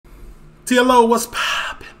TLO, what's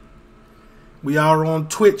poppin'? We are on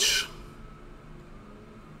Twitch.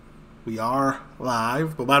 We are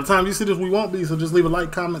live, but by the time you see this, we won't be, so just leave a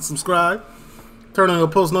like, comment, subscribe. Turn on your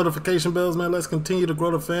post notification bells, man. Let's continue to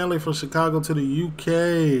grow the family from Chicago to the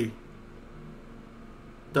UK.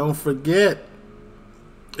 Don't forget,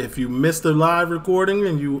 if you missed the live recording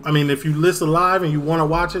and if you listen live and you want to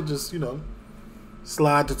watch it, just,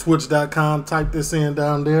 slide to twitch.com, type this in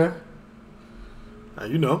down there.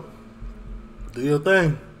 And, do your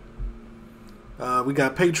thing. We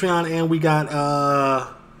got Patreon and we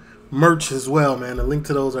got merch as well, man. The link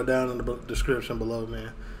to those are down in the description below,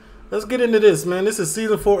 man. Let's get into this, man. This is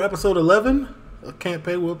season 4, episode 11. Can't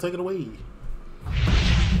pay, we'll take it away.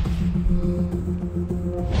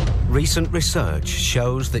 Recent research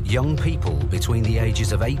shows that young people between the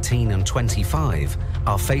ages of 18 and 25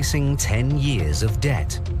 are facing 10 years of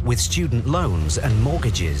debt, with student loans and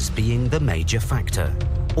mortgages being the major factor.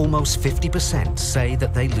 Almost 50% say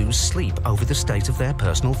that they lose sleep over the state of their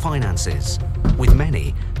personal finances, with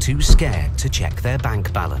many too scared to check their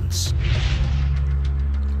bank balance.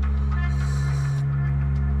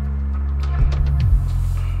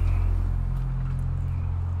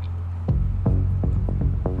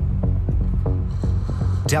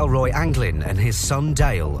 Delroy Anglin and his son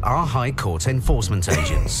Dale are High Court enforcement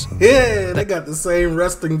agents. Yeah, they got the same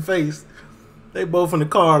resting face. They both in the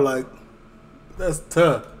car like, that's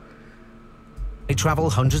tough. They travel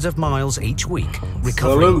hundreds of miles each week,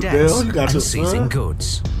 recovering debts and seizing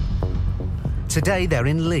goods. Today they're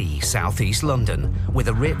in Lee, southeast London, with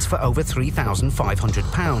a writ for over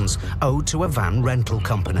 £3,500 owed to a van rental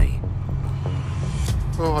company.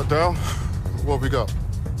 All right, Dale. What have we got?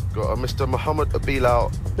 Got a Mr. Muhammad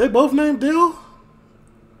Bilal. They both named Dale?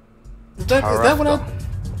 Is that what I...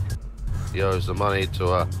 He owes the money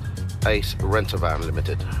to Ace Rent-A-Van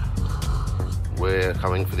Limited. We're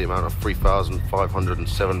coming for the amount of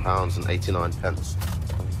 £3,507.89. That's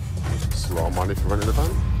a lot of money for renting a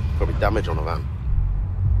van. Probably damage on a van.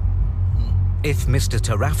 If Mr.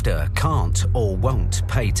 Tarafta can't or won't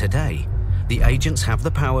pay today, the agents have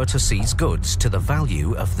the power to seize goods to the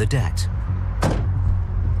value of the debt.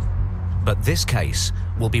 But this case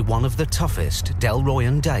will be one of the toughest Delroy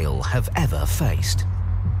and Dale have ever faced.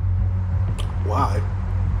 Why?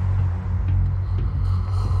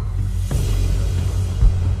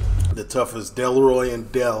 The toughest Delroy and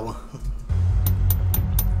Del.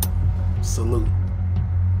 Salute.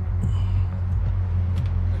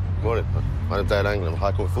 Morning. My name's Dale Anglin. I'm a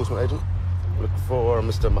High Court enforcement agent. I'm looking for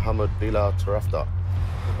Mr. Muhammad Bilal Tarafta.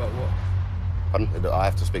 About what? Pardon? I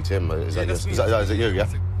have to speak to him. Is it you, yeah?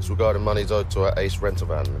 It's regarding monies owed to Ace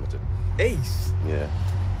Rent-A-Van Limited. Ace? Yeah.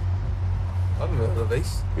 I've never heard of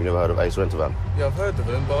Ace. You never heard of Ace Rent-A-Van? Yeah, I've heard of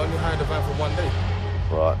them, but I only hired a van for 1 day.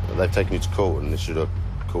 Right. They've taken you to court and issued a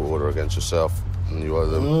court order against yourself, and you owe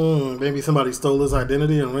them... maybe somebody stole his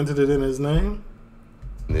identity and rented it in his name?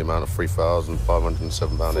 In the amount of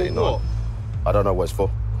 £3,507.89. For what? I don't know what it's for.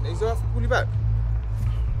 Ace, do I have to call you back?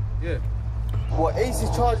 Yeah. Well, Ace is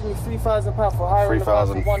charging me £3,000 for hiring a van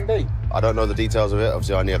for 1 day. I don't know the details of it.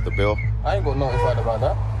 Obviously, I only have the bill. I ain't got notified about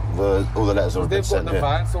that. All the letters have been sent here. They've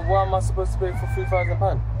got the van, so why am I supposed to pay for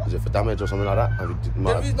 £3,000? Is it for damage or something like that? There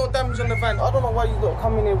is no damage on the van. I don't know why you got to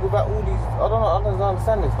come in here without all these... I don't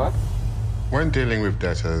understand this, man. When dealing with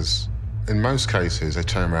debtors, in most cases, they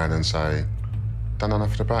turn around and say, don't know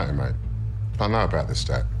nothing about it, mate. Don't know about this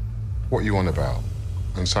debt. What you on about?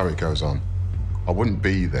 And so it goes on. I wouldn't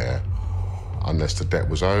be there unless the debt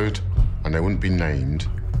was owed, and they wouldn't be named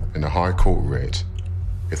in a High Court writ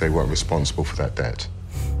if they weren't responsible for that debt.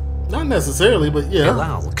 Not necessarily, but yeah.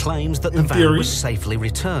 Bilal claims that the van was safely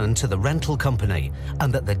returned to the rental company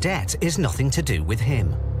and that the debt is nothing to do with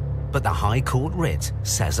him. But the High Court writ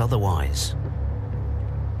says otherwise.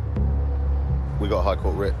 We got a High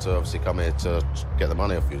Court writ to obviously come here to get the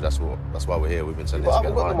money off you. That's why we're here. We've been sent here to get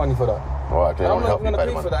the money. But I haven't got the money for that. All right, okay, I'm not going to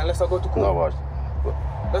pay for that unless I go to court. No worries.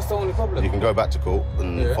 That's the only problem. You can go back to court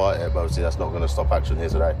and fight it, but obviously that's not going to stop action here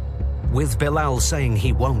today. With Bilal saying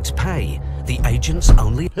he won't pay, the agents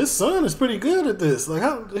only... His son is pretty good at this. Like,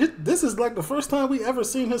 this is like the first time we ever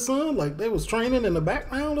seen his son. Like, they was training in the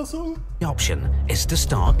background or something. The option is to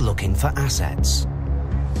start looking for assets.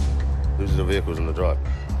 Whose the vehicles in the drive?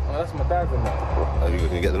 Oh, that's my dad's in that. Are you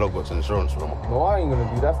going to get the logbooks and insurance from them? No, I ain't going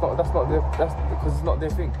to do that. That's because it's not their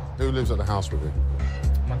thing. Who lives at the house with you?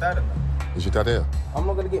 My dad in that. Is your dad here? I'm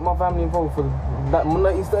not going to get my family involved for that.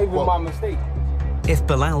 It's not even my mistake. If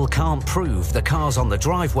Bilal can't prove the cars on the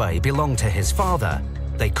driveway belong to his father,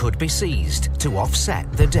 they could be seized to offset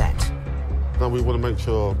the debt. No, we want to make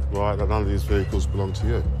sure, right, that none of these vehicles belong to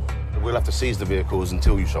you. We'll have to seize the vehicles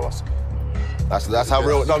until you show us. That's how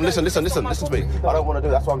real. No, listen to me. I don't want to do.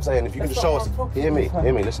 That's what I'm saying. If you can just show us, hear me.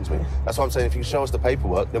 Listen to me. That's what I'm saying. If you can show us the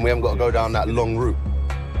paperwork, then we haven't got to go down that long route.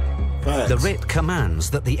 Facts. The writ commands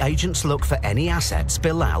that the agents look for any assets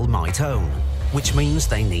Bilal might own, which means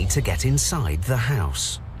they need to get inside the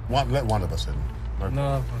house. Let one of us in.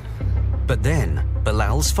 No. But then,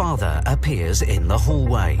 Bilal's father appears in the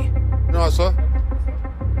hallway. No, sir.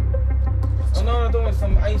 Oh, no, don't want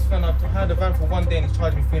some ace fan. I've had the van for 1 day and he's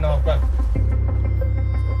charged me $3.5 grand.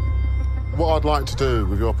 What I'd like to do,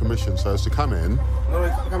 with your permission, sir, is to come in. No,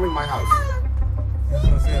 come in my house.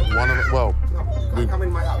 Come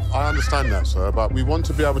in my house. I understand that, sir, but we want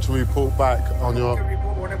to be able to report back on your... You can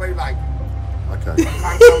report whatever you like. Okay. You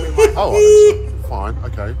can't come in my house. Oh, all right, sir. Fine,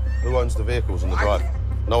 okay. Who owns the vehicles and the drive?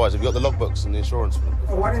 No worries. Have you got the logbooks and the insurance for them?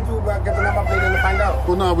 So why didn't you get the number plate and find out?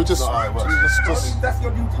 Well, no, we just... That's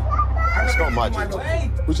your duty. It's not my duty.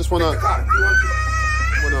 We just want Take the to... car if you want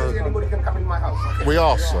to. Anybody can come in my house. Okay? We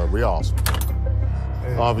asked, sir, we asked.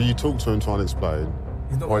 Either you talk to him, try and explain,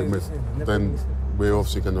 then we're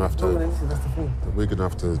obviously going to have to... We're going to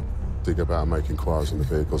have to dig about and make inquiries on the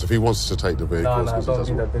vehicles. If he wants us to take the vehicles... No, don't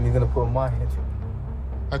do that. Then he's going to put on my head.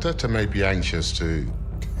 I Dad may be anxious to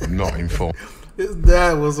not inform. His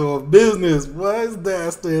dad was on business. Why his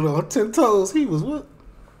dad stayed on 10 toes? He was what?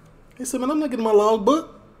 He said, man, I'm not getting my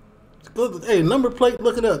logbook. Hey, number plate,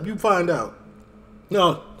 look it up. You find out.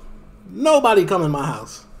 No, nobody come in my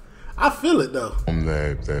house. I feel it, though. From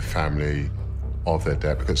their family of their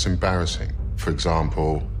debt, because it's embarrassing. For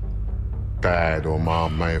example, Dad or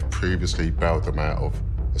Mom may have previously bailed them out of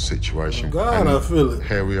a situation. God, I feel it.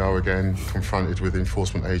 Here we are again, confronted with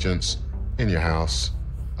enforcement agents in your house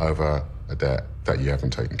over a debt that you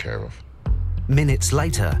haven't taken care of. Minutes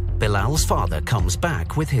later, Bilal's father comes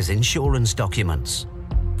back with his insurance documents.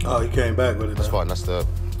 Oh, he came back with it. That's fine. That's the...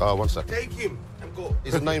 1 second. Take him and go.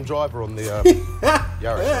 He's a named driver on the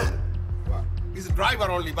Yaris. He's a driver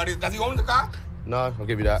only, but does he own the car? No, I'll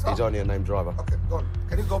give you that. He's only a named driver. Okay, go on.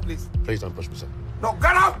 Can you go, please? Please don't push me, sir. No,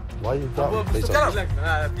 get out! Why are you going? Please Get don't.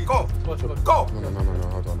 out! Go! Go! No,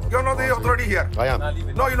 hold on. You're not the authority here. I am.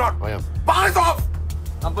 No, you're not. I am. Balance off!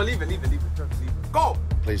 I'm believing, leave it. Go!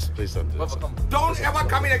 Please don't do this. Don't ever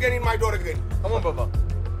come in again in my door again. Come on, brother.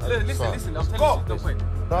 Listen, I'm telling Go. you, no point.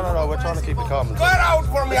 No, we're trying to keep it calm. Get out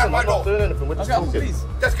for me at Listen, my I'm not door. doing anything. We're just Okay, talking. please.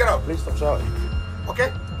 Just get out. Please stop shouting.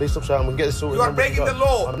 Okay? Please stop shouting. We can get this sorted. You are and then we can breaking go. the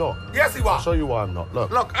law. I'm not. Yes, you I'll are. show you why I'm not. Look.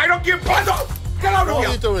 Look, I don't give hands off. Get out of Why here.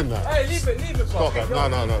 are you doing that? Hey, leave it, Stop that. No.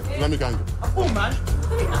 Let me go and... Oh, man. I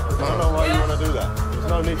don't know why you want to do that. There's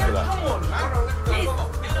no need for that. Come on, man.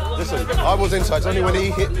 Listen, I was inside. It's only when he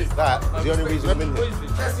hit that is the only reason I'm in here.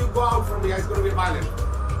 Unless you go out from here, it's going to be violent.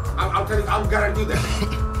 I'll tell you, I'll guarantee that.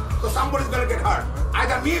 So somebody's going to get hurt.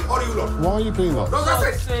 Either me or you lot. Why are you being like No, this?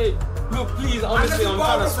 that's it. Say, look, please, Unless honestly, you I'm go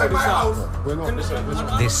trying to outside sort this my out. house. We're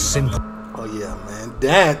not... This simple Oh, yeah, man.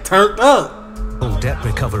 Dad turned up. debt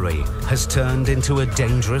recovery has turned into a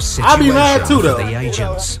dangerous I'll be situation mad too, for though. the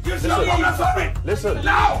agents. Listen.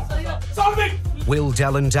 Now! Solve it! Will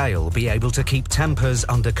Del and Dale be able to keep tempers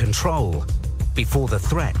under control before the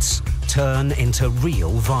threats turn into real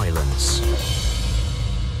violence?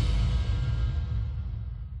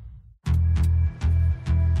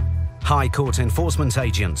 High Court enforcement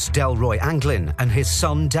agents Delroy Anglin and his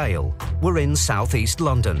son Dale were in southeast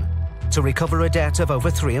London to recover a debt of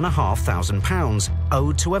over £3,500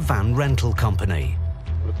 owed to a van rental company.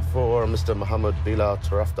 Looking for Mr. Mohammed Bilal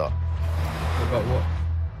Taraftar. About what?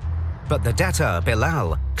 But the debtor,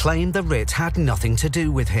 Bilal, claimed the writ had nothing to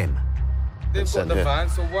do with him. They've got Send the here. van,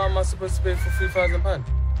 so why am I supposed to pay for £3,000?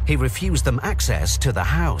 He refused them access to the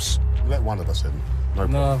house. Let one of us in. No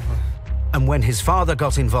problem. No. And when his father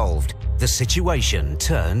got involved, the situation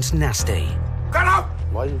turned nasty. Get out!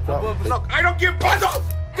 Why are you going? Look, I don't give hands off!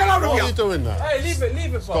 Get out of Why here! are you doing that? Hey,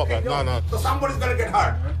 leave it, Stop that. No. So somebody's going to get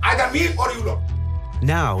hurt. Either me or you lot.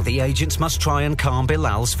 Now the agents must try and calm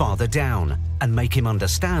Bilal's father down and make him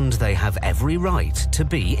understand they have every right to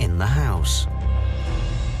be in the house.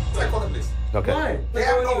 Call the police. Okay. They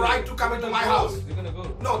have no right to come into my house. You're gonna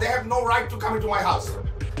go. No, they have no right to come into my house.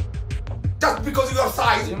 Just because of your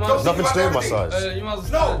size. You might- don't Nothing to think do with my everything. size. You might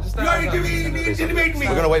as well No, just you stand are outside. intimidating me.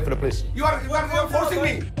 We're going to wait for the police. You are forcing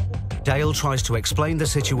me. Dale tries to explain the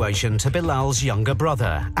situation to Bilal's younger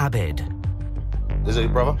brother, Abid. Is it your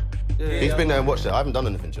brother? Yeah, He's been there and watched it. I haven't done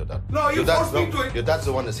anything to your dad. No, you Your dad's forced me not- to it. Your dad's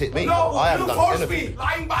the one that's hit me. No, I haven't you done forced anything. me.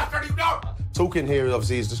 Lying bastard, you know. Talking here,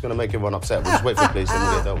 obviously, is just going to make everyone upset. We'll just wait for the police and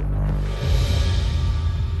we'll get dealt with.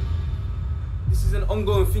 This is an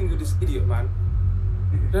ongoing thing with this idiot, man.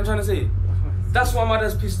 You know what I'm trying to say? That's why my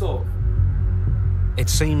dad's pissed off. It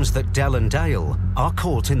seems that Del and Dale are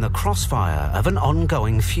caught in the crossfire of an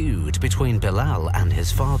ongoing feud between Bilal and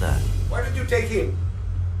his father. Why did you take him?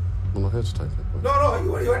 I'm not here to take it.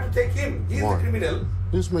 No, you had to take him. He's Why? a criminal.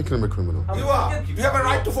 Who's making him a criminal? You are. You have a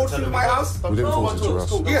right to force him in my house. We didn't force it to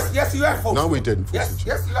us. Yes, you have forced No, him. we didn't force it.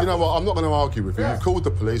 Yes, You know what? I'm not going to argue with you. Yes. You called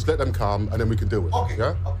the police, let them come, and then we can deal with it. Okay.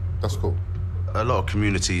 Yeah? Okay. That's cool. A lot of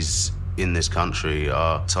communities in this country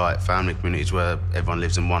are tight family communities where everyone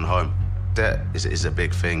lives in one home. Debt is a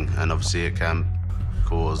big thing, and obviously it can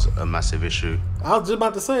cause a massive issue. I was just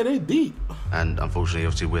about to say, they deep. And unfortunately,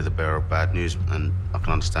 obviously, we're the bearer of bad news, and I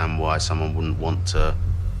can understand why someone wouldn't want to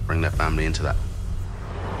bring their family into that.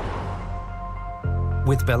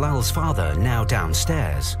 With Bilal's father now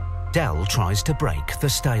downstairs, Del tries to break the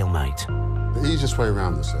stalemate. The easiest way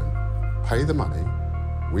around this then, pay the money,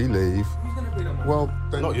 we leave. Well,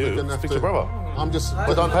 then Not you, we're gonna have speak to... to your brother. I'm just...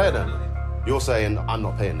 But don't pay it then. You're saying, I'm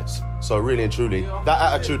not paying this. So really and truly,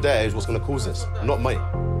 that attitude there is what's going to cause this, not me.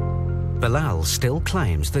 Bilal still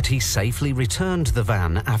claims that he safely returned the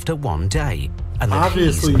van after one day and that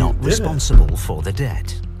Obviously he's not you didn't. responsible for the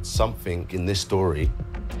debt. Something in this story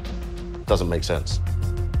doesn't make sense.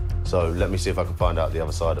 So let me see if I can find out the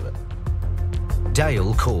other side of it.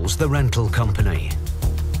 Dale calls the rental company.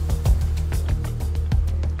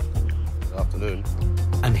 Good afternoon.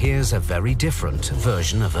 And here's a very different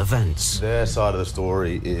version of events. Their side of the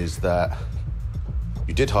story is that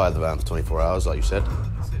you did hire the van for 24 hours, like you said.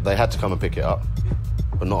 They had to come and pick it up,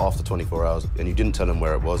 but not after 24 hours. And you didn't tell them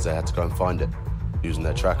where it was. They had to go and find it using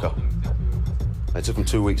their tracker. And it took them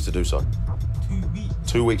 2 weeks to do so. 2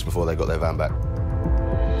 weeks? 2 weeks before they got their van back.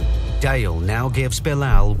 Dale now gives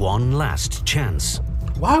Bilal one last chance.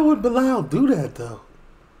 Why would Bilal do that, though?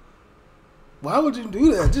 Why would you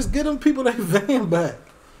do that? Just get them people their van back.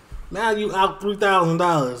 Now you out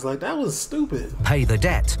 $3,000. Like, that was stupid. Pay the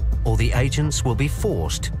debt, or the agents will be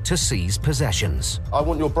forced to seize possessions. I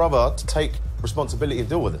want your brother to take responsibility and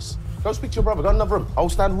deal with this. Go speak to your brother, go in another room. I'll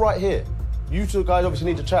stand right here. You two guys obviously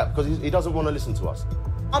need to chat because he doesn't want to listen to us.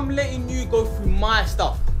 I'm letting you go through my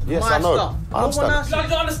stuff. Yes, my I know. Stuff. I understand. No one else- You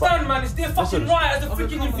don't understand, man. It's their fucking right as a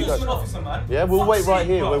freaking enforcement officer, man. Yeah, we'll Fuck's wait right sake,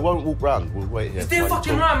 here. bro. We won't walk round. We'll wait here. It's their Like,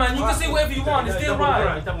 fucking talk. right, man. You can say whatever you want. It's their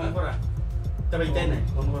right.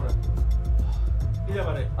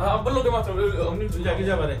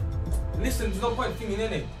 Listen, there's no point thinking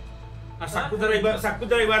in it. Listen,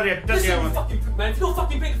 you fucking prick, man. If you don't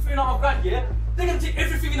fucking pay the $3.5 grand, yeah, they're gonna take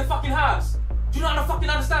everything in the fucking house. Do you not fucking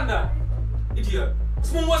understand that? Idiot.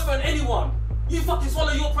 It's more worse for anyone. You fucking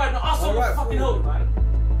swallow your pride and ask someone fucking help, man.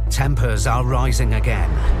 Tempers are rising again.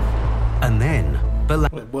 And then,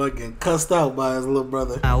 That boy getting cussed out by his little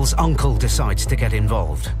brother. Bilal's uncle decides to get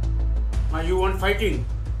involved. You want fighting?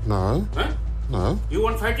 No. Huh? No. You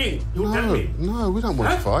want fighting? You tell No. me. No, we don't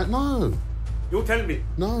want to fight. No. You tell me.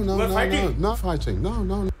 No, no, You are no, fighting? no. No fighting. No,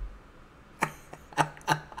 no.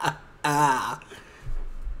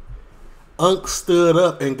 Unc stood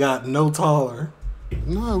up and got no taller.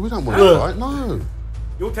 No, we don't want Look. to fight. No.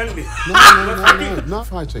 You tell me. No, no, no, no. No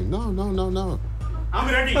fighting. No, no, no, no. I'm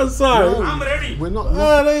ready. I'm sorry. No. I'm ready. We're not.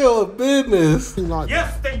 Oh, they on business. Nothing like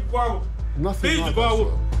Yes, they go. Nothing Please like go that, out.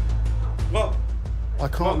 sir. Go. I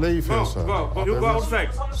can't leave here, Go. sir. Go. You go There is- outside.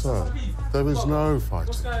 Sir, there is no fighting.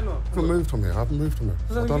 What's going on? I haven't moved from here. I haven't moved from here.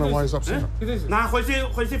 I don't know why he's upset. Nah, hoise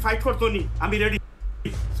fight for Tony. I'm ready.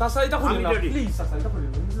 I'm ready. Please,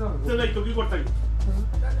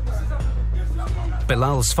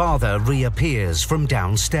 Bilal's father reappears from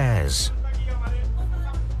downstairs.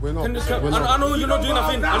 We're not. I We're know you're not doing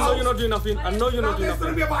nothing. I know you're not doing nothing. I know you're not doing It's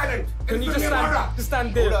going to be nothing. violent. Can you It's just gonna be a murder.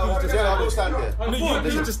 stand there? Please, just Yeah, I will stand stand here. there. No, you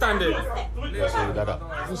please just stand there.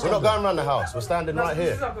 We're not going around the house. We're standing right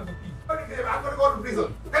here. I'm going to go to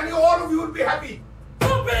prison. Then you, all of you will be happy.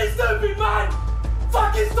 Stop being stupid, man!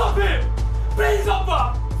 Fucking stop him! Please,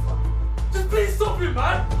 Upper! Just please stop him,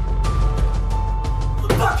 man!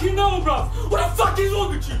 Fucking no, bruv! What the fuck is wrong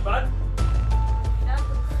with you, man?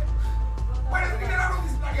 Why doesn't he get out of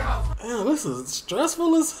this bloody house? Damn, this is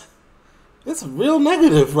stressful as. It's real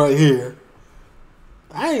negative right here.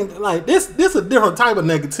 I ain't like this. This a different type of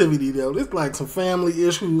negativity though. This like some family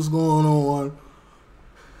issues going on.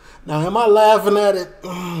 Now, am I laughing at it?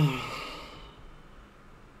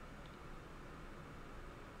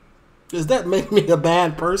 Does that make me a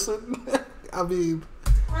bad person? I mean,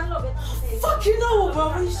 Fucking no, bro!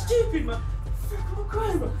 Are you stupid, man? I'm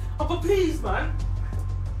crying, bro. Upper, please, man!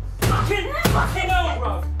 Fucking no,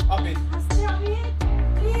 bro!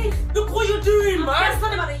 Look what you're doing, man!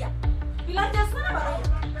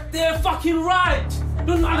 They're fucking right!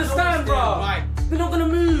 Don't understand, bro! They're not gonna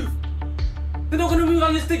move! They're not gonna move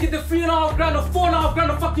unless they get the $3.5 grand or $4.5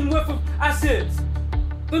 grand of fucking worth of assets!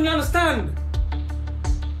 Don't you understand?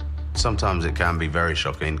 Sometimes it can be very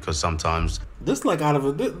shocking because sometimes This like out of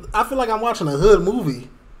a. I feel like I'm watching a hood movie.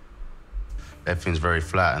 everything's very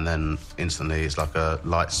flat and then instantly it's like a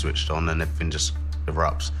light switched on and everything just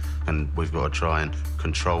erupts. And we've got to try and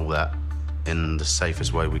control that in the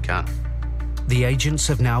safest way we can. The agents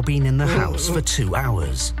have now been in the house for 2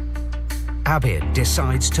 hours. Abid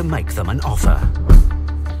decides to make them an offer.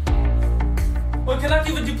 Well, can I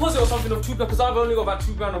give a deposit or something of $2 because I've only got about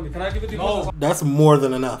 $2 on me? Can I give a deposit? No. That's more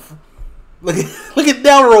than enough. Look at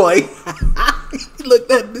Delroy.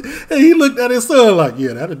 he looked at his son like,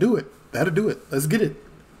 yeah, that'll do it. That'll do it. Let's get it.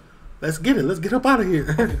 Let's get it. Let's get up out of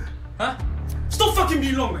here. Huh? Stop fucking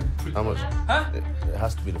being long, man. How much? Huh? It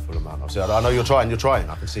has to be the full amount. Obviously, I know you're trying.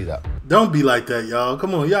 I can see that. Don't be like that, y'all.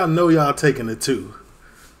 Come on, y'all know y'all taking the 2.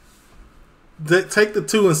 Take the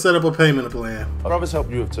 2 and set up a payment plan. I'd rather help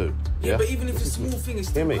you with 2. Yeah, but even if it's a small thing, it's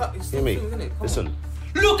still Hear me. Listen.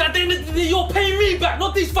 Look, at the end of the day, you're paying me back,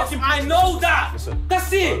 not these fucking. I know that. Listen.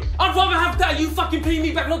 That's it. I'd rather have that. You fucking pay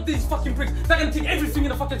me back, not these fucking pricks. That can take everything in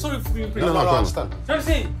the fucking sorry for pricks. No, I understand. You know what I'm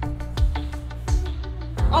saying?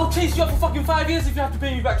 I'll chase you up for fucking 5 years if you have to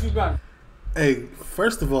pay me back $2. Hey,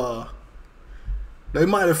 first of all, they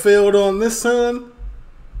might have failed on this son,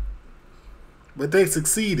 but they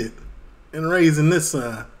succeeded in raising this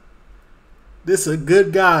son. This is a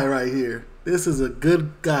good guy right here. This is a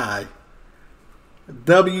good guy.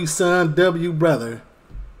 W son, W brother.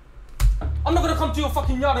 I'm not gonna come to your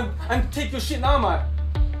fucking yard and take your shit now, man.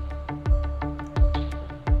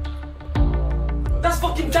 That's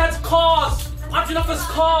fucking Dad's cars. I'm off his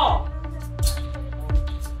car.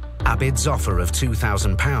 Abid's offer of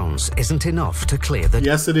 £2,000 isn't enough to clear the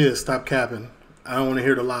Yes, it is. Stop capping. I don't want to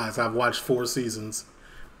hear the lies. I've watched 4 seasons.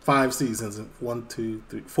 5 seasons. 1, 2,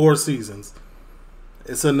 3, 4 seasons.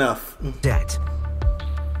 It's enough. debt.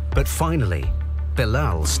 But finally,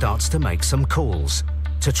 Bilal starts to make some calls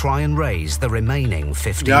to try and raise the remaining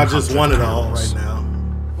 £1,500. Y'all just want it all right now.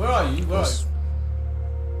 Where are you? Where are you?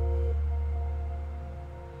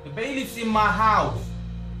 The bailiff's in my house.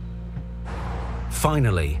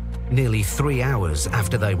 Finally, nearly 3 hours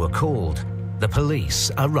after they were called, the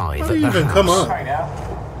police arrive How at do you the even house. come up?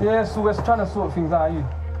 Yeah, so we're trying to sort things out. You.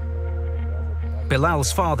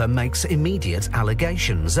 Bilal's father makes immediate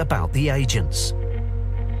allegations about the agents.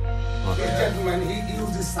 This gentleman, he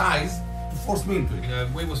used his size to force me into it. You know,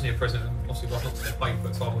 we wasn't here present, and obviously got lots of their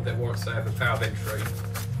paper, so with their warrants they have a power of entry.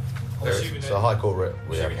 It's a high court writ.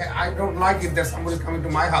 I don't like it that somebody's coming to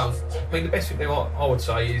my house. I mean, the best thing I would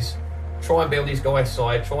say is try and be on these guys'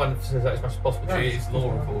 side, try and facilitate as much as possible to use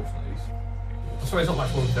law enforcement. I'm sorry, there's not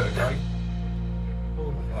much more to do, okay?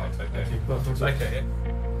 It's okay, yeah?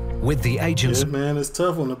 With the agents, Yeah, man, it's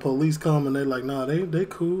tough when the police come and they're like, nah, they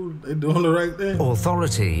cool. They doing the right thing.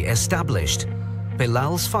 authority established,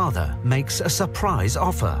 Bilal's father makes a surprise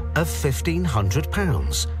offer of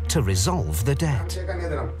 £1,500 to resolve the debt. Do you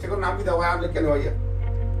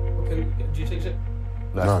take it?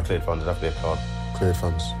 No, it's cleared funds. It'd have to be a card. Cleared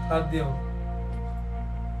funds. Hard deal.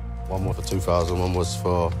 One was for 2,000, one was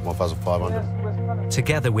for 1,500.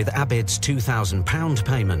 Together with Abid's £2,000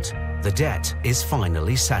 payment, the debt is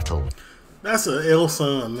finally settled. That's a ill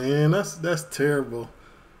son, man. That's terrible.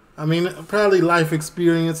 I mean, probably life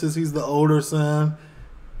experiences. He's the older son.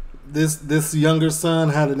 This younger son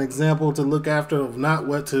had an example to look after of not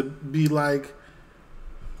what to be like.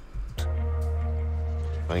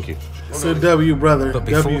 Thank you. It's a W brother. But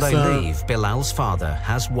before W they son. leave, Bilal's father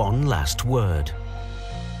has one last word.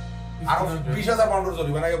 You got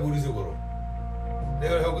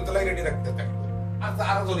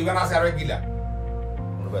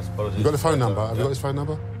the phone number? Have you got his phone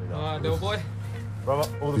number? Little boy. Brother,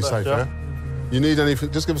 all the Be best, safe, yeah? You need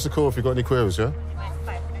anything, just give us a call if you've got any queries, yeah?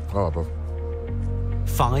 All right, bro.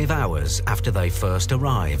 5 hours after they first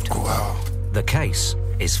arrived, the case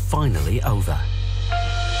is finally over.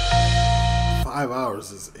 5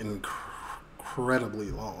 hours is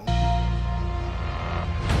incredibly long.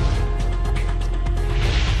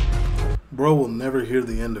 Bro will never hear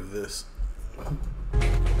the end of this.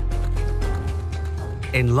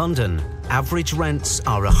 In London, average rents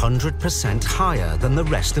are 100% higher than the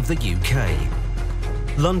rest of the UK.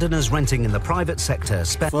 Londoners renting in the private sector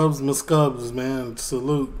spend Fubs Muscubs, man.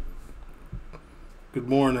 Salute. Good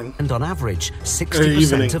morning. on average evening.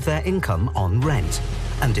 60% of their income on rent,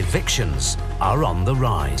 and evictions are on the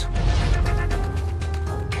rise.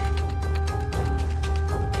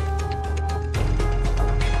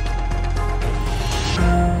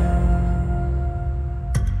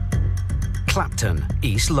 Clapton,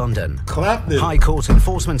 East London. Clapton. High Court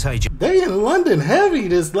enforcement agent They in London heavy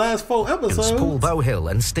this last 4 episodes. Paul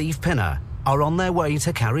Bowhill and Steve Pinner are on their way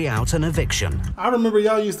to carry out an eviction. I remember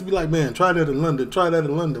y'all used to be like, man, try that in London, try that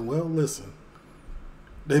in London. Well, listen.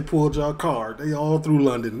 They pulled y'all card. They all through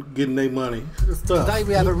London getting their money. It's tough. Today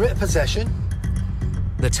we have a writ of possession.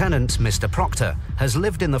 The tenant, Mr. Proctor, has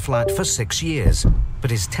lived in the flat for 6 years,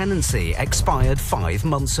 but his tenancy expired 5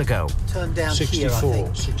 months ago. Turned down 64, here, I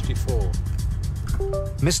think. 64.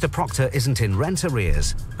 Mr. Proctor isn't in rent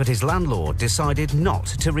arrears, but his landlord decided not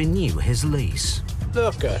to renew his lease.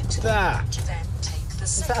 Look at that.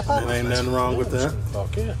 Is that a pub? There ain't nothing wrong with that.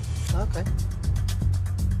 Fuck yeah. Okay.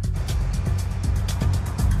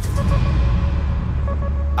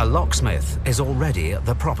 A locksmith is already at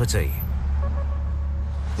the property.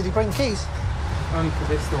 Did he bring the keys? Only for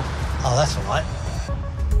this door. Oh, that's all right.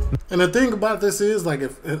 And the thing about this is, like,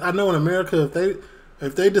 if I know in America,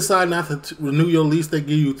 if they decide not to renew your lease, they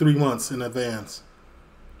give you 3 months in advance.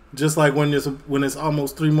 Just like when it's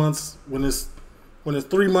almost 3 months, when it's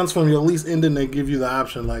 3 months from your lease ending, they give you the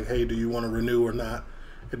option, like, hey, do you want to renew or not?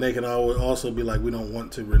 And they can also be like, we don't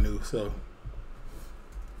want to renew. So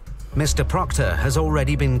Mr. Proctor has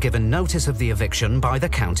already been given notice of the eviction by the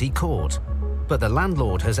county court, but the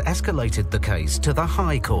landlord has escalated the case to the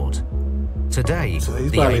High Court. Today, So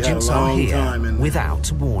he's the probably had a agents are long here time in there.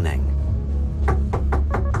 without warning.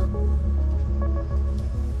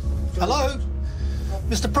 Hello?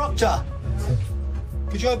 Mr. Proctor?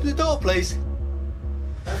 Could you open the door, please?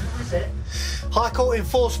 High Court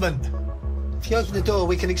enforcement. If you open the door,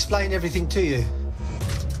 we can explain everything to you.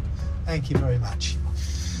 Thank you very much.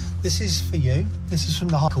 This is for you. This is from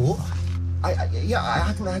the High Court. Yeah, I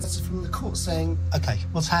haven't had this from the court saying... Okay,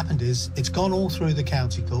 what's happened is it's gone all through the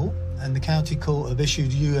county court, and the county court have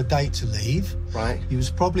issued you a date to leave. Right. You was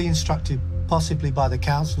probably instructed, possibly by the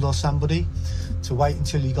council or somebody, to wait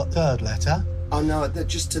until you got third letter. Oh, no,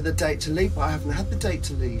 just to the date to leave, but I haven't had the date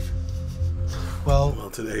to leave. Well,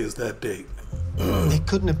 today is that date. It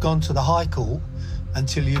couldn't have gone to the High Court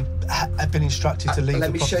until you had been instructed to leave.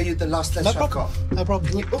 Let me show you the last letter I've got. No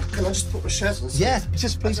problem. Can I just put my shirt on? Yeah,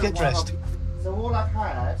 just please get dressed. So all I've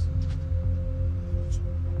had...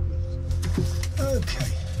 Okay.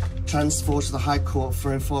 Transfer to the High Court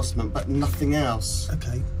for enforcement, but nothing else.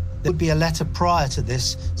 Okay. There would be a letter prior to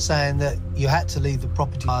this saying that you had to leave the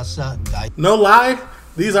property by a certain date. No lie,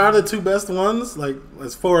 these are the two best ones, like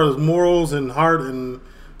as far as morals and heart and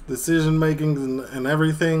decision making and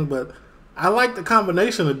everything. But I like the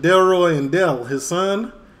combination of Delroy and Del, his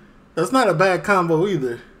son. That's not a bad combo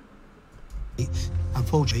either.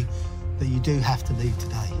 Unfortunately, that you do have to leave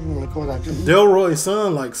today. Delroy's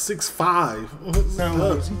son, like 6'5".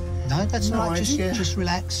 No, that's No all right. idea. Just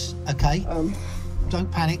relax, okay? Don't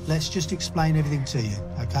panic. Let's just explain everything to you,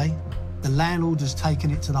 okay? The landlord has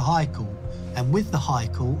taken it to the High Court, and with the High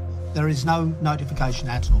Court, there is no notification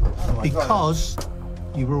at all because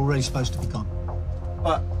you were already supposed to be gone.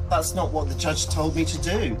 But that's not what the judge told me to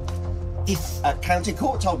do. If county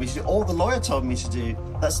court told me to do, or the lawyer told me to do,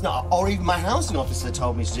 that's not, or even my housing officer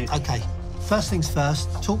told me to do. Okay, first things first,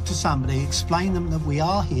 talk to somebody, explain them that we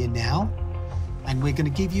are here now, and we're going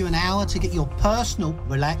to give you an hour to get your personal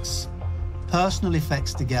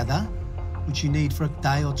effects together, which you need for a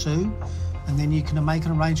day or two, and then you can make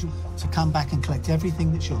an arrangement to come back and collect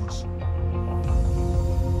everything that's yours.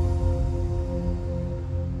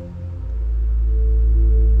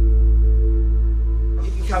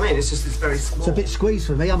 You can come in, it's just it's very small. It's a bit squeezed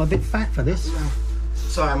for me, I'm a bit fat for this.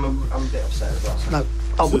 Sorry, I'm a bit upset as well.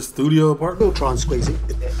 No, It's a studio apartment. we'll try and squeeze it.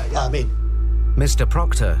 I'm in. Mr.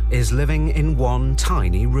 Proctor is living in one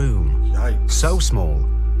tiny room. Yikes. So small,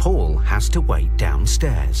 Paul has to wait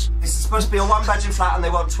downstairs. This is supposed to be a one-bedroom flat and they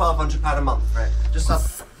want £1,200 a month for it. Just up.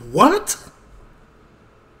 What?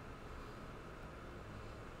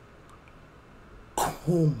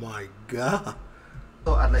 Oh my god.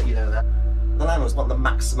 Thought I'd let you know that. The landlords want the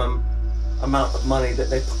maximum amount of money that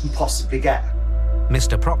they can possibly get.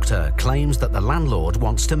 Mr. Proctor claims that the landlord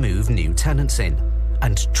wants to move new tenants in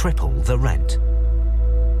and triple the rent.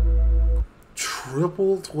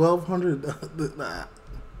 Triple 1,200.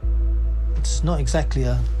 It's not exactly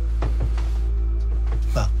a,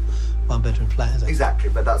 well, one-bedroom flat, is it? Exactly,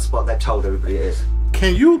 but that's what they've told everybody it is.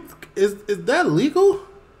 Can you? Is that legal?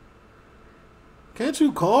 Can't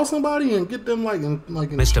you call somebody and get them like in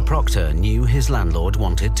Mr. Proctor knew his landlord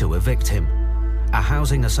wanted to evict him. A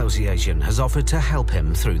housing association has offered to help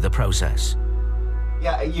him through the process.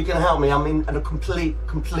 Yeah, you can help me. I'm in a complete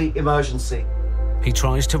emergency. He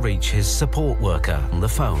tries to reach his support worker on the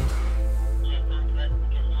phone.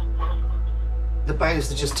 The bailiffs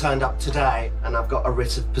have just turned up today and I've got a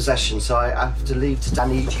writ of possession, so I have to leave today. I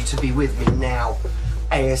need you to be with me now.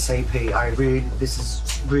 ASAP. This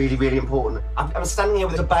is really important. I'm standing here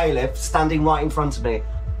with a bailiff standing right in front of me.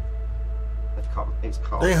 It's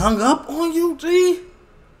cold. They hung up on you, G?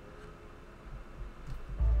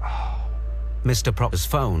 Mr. Proctor's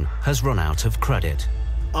phone has run out of credit.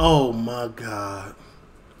 Oh my God.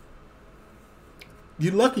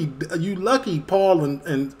 You lucky Paul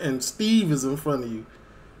and Steve is in front of you.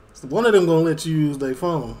 So one of them gonna let you use their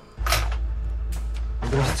phone.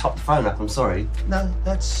 I'm gonna have to top the phone up, I'm sorry. No,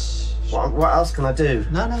 that's... What else can I do?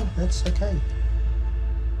 No, that's okay.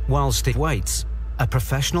 While Steve waits, a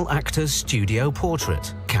professional actor's studio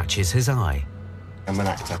portrait catches his eye. I'm an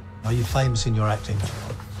actor. Are you famous in your acting?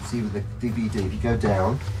 See with the DVD, if you go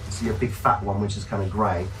down, see a big fat one which is kind of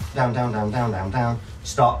grey. Down.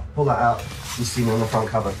 Stop, pull that out, you see me on the front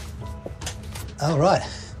cover. Oh, right.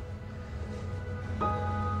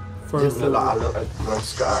 Just look like I look at when I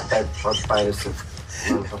just got out of bed, I was bailiffs at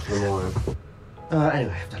 1 o'clock in the morning.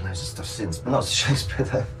 Anyway, I've done loads of stuff since, but not to Shakespeare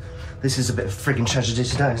though. This is a bit of frigging tragedy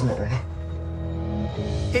today, isn't it, really?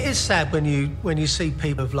 It is sad when you see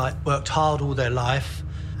people who've like worked hard all their life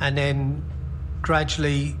and then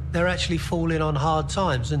gradually they're actually falling on hard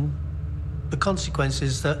times, and the consequence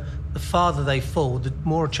is that the farther they fall, the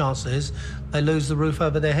more chance there is they lose the roof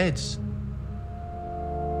over their heads.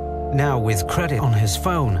 Now with credit on his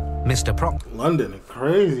phone, Mr. Proctor... London is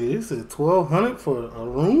crazy. He said $1,200 for a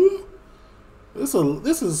room?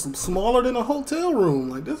 This is smaller than a hotel room.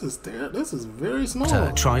 Like, this is very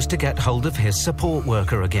small. Tries to get hold of his support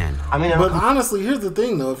worker again. I mean, but honestly, here's the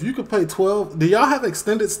thing though. If you could pay do y'all have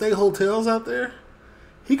extended stay hotels out there?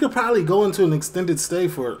 He could probably go into an extended stay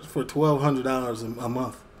for $1,200 a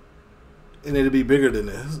month, and it'd be bigger than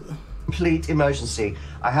this. Complete emergency.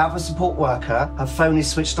 I have a support worker. Her phone is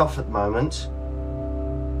switched off at the moment.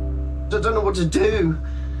 I don't know what to do.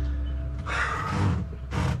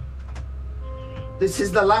 This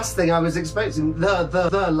is the last thing I was expecting.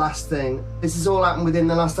 The last thing. This has all happened within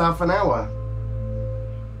the last half an hour.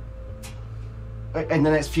 In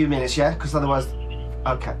the next few minutes, yeah? Because otherwise...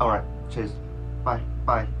 Okay, all right. Cheers.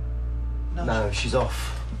 Bye. No, she's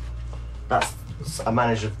off. That's a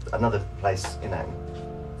manager of another place, you know.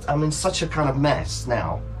 I'm in such a kind of mess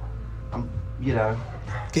now. You know...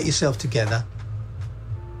 Get yourself together.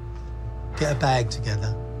 Get a bag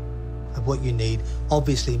together of what you need.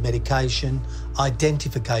 Obviously, medication,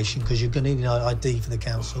 identification, because you're going to need an ID for the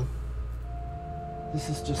council. This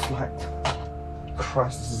is just like...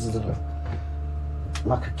 Christ, this is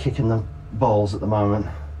like a kick in the balls at the moment.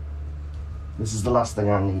 This is the last thing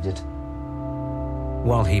I needed.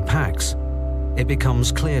 While he packs, it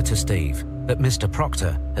becomes clear to Steve that Mr.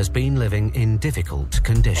 Proctor has been living in difficult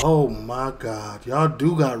conditions. Oh my God, y'all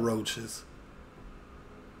do got roaches.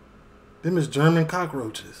 Them is German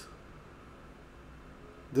cockroaches.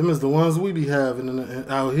 Them is the ones we be having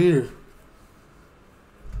out here.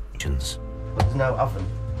 There's no oven,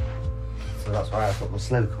 so that's why I put my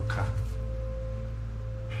slow cooker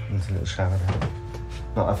into a little shower there.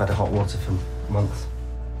 Not I've had a hot water for months.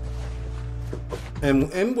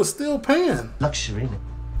 And we're still paying. Luxury, innit?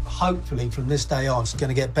 Hopefully, from this day on, it's going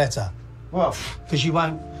to get better. Well, because you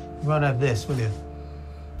won't have this, will you?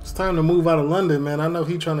 It's time to move out of London, man. I know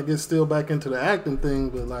he's trying to get still back into the acting thing,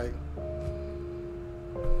 but like...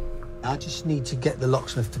 I just need to get the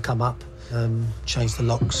locksmith to come up, change the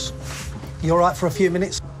locks. You all right for a few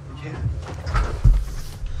minutes? Yeah.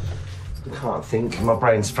 I can't think. My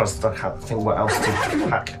brain's frozen. I can't think what else to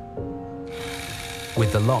pack.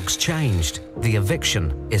 With the locks changed, the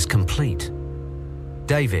eviction is complete.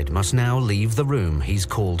 David must now leave the room he's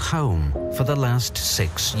called home for the last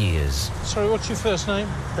 6 years. Sorry, what's your first name?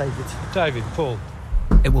 David. David, Paul.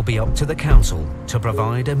 It will be up to the council to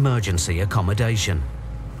provide emergency accommodation.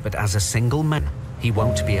 But as a single man, he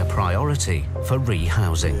won't be a priority for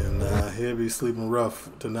rehousing. Yeah, nah, he'll be sleeping rough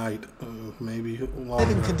tonight, maybe longer.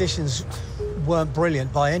 Living conditions weren't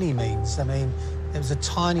brilliant by any means. I mean, it was a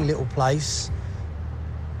tiny little place.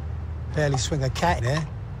 Barely swing a cat in there,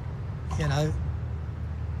 you know.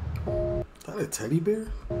 Is that a teddy bear?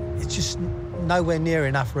 It's just nowhere near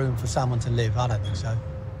enough room for someone to live. I don't think so.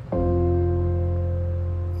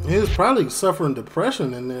 He was probably suffering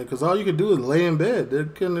depression in there because all you could do is lay in bed. They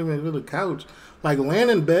couldn't even get a couch. Like, laying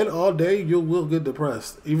in bed all day, you will get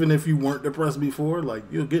depressed. Even if you weren't depressed before, like,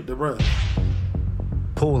 you'll get depressed.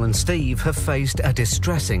 Paul and Steve have faced a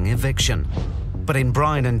distressing eviction. But in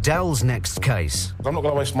Brian and Dell's next case... I'm not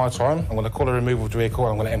going to waste my time. I'm going to call a removal vehicle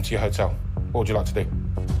and I'm going to empty your hotel. What would you like to do?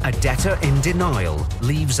 A debtor in denial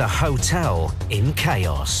leaves a hotel in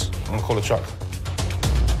chaos. I'm going to call a truck.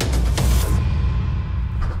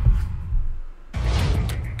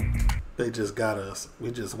 They just got us.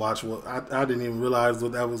 We just watched what I didn't even realize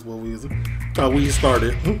that was what we thought we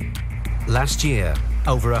started. Last year,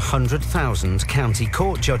 over 100,000 county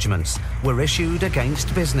court judgments were issued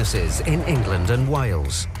against businesses in England and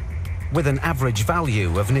Wales. With an average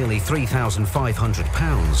value of nearly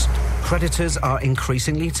 £3,500, creditors are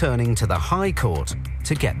increasingly turning to the High Court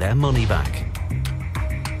to get their money back.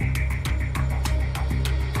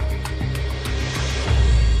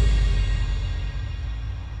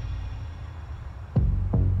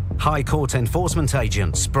 High Court enforcement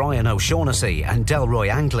agents Brian O'Shaughnessy and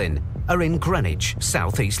Delroy Anglin are in Greenwich,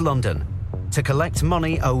 southeast London, to collect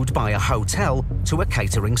money owed by a hotel to a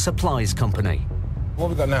catering supplies company. What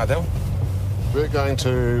have we got now, Del? We're going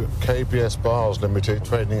to KBS Bars Limited,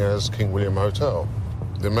 trading as King William Hotel.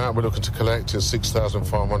 The amount we're looking to collect is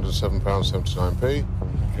 £6,507.79p.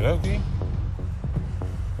 Okay.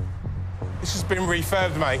 This has been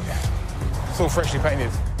refurbed, mate. It's all freshly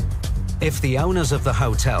painted. If the owners of the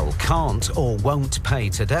hotel can't or won't pay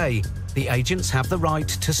today, the agents have the right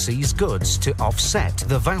to seize goods to offset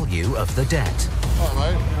the value of the debt.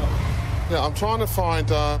 Hi, mate. Yeah, I'm trying to find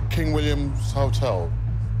King William's Hotel.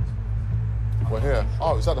 We're here.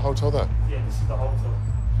 Oh, is that the hotel there? Yeah, this is the hotel.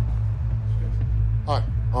 Hi,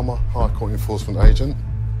 I'm a High Court enforcement agent.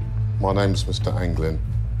 My name's Mr. Anglin.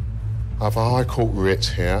 I have a High Court writ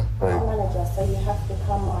here. Manager, so you have to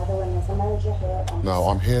come either when there's a manager here. No,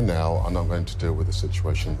 I'm here now, and I'm going to deal with the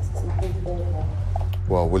situation. This is nothing to do with her.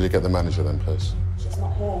 Well, will you get the manager then, please? She's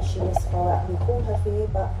not here. She was far out and called her for you,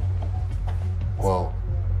 but... Well...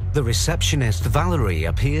 The receptionist, Valerie,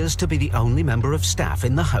 appears to be the only member of staff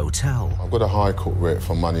in the hotel. I've got a High Court writ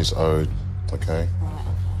for monies owed, okay?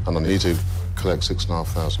 And I need to collect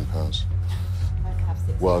 £6,500.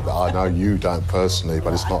 Well, I know you don't personally,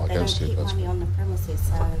 but it's not against you. They don't keep money on the premises,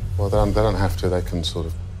 so... Well, they don't have to. They can sort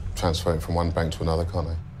of transfer it from one bank to another, can't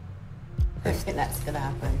they? I don't think that's going to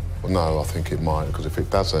happen. Well, no, I think it might, because if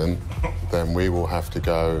it doesn't, then we will have to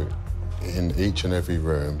go in each and every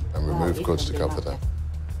room and remove goods to cover that.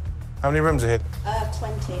 How many rooms are here?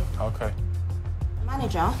 20. Okay. The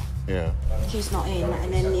manager? Yeah. He's not in,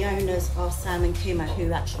 and then the owners are Sam and Kuma,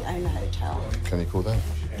 who actually own the hotel. Can you call them?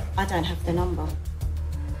 I don't have the number.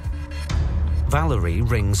 Valerie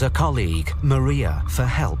rings a colleague, Maria, for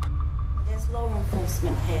help. There's law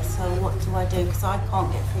enforcement here, so what do I do? Because I can't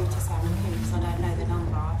get through to Sam and Kuma because I don't know the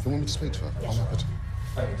number. Do you want me to speak to her? Yeah, I'm sure. happy to.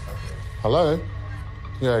 Hello?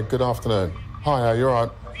 Yeah, good afternoon. Hi, you're right.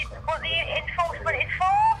 What the enforcement is for?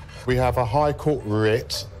 We have a High Court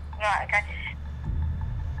writ. Right, okay.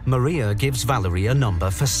 Maria gives Valerie a number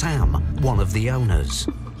for Sam, one of the owners.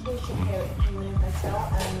 She should hear it at King William Hotel,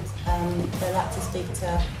 and they'd like to speak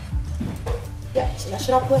to... Yeah,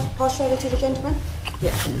 should I pass you over to the gentleman?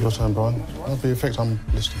 Yeah. Your turn, Brian. I'll be effect. I'm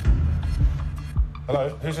listening. Hello,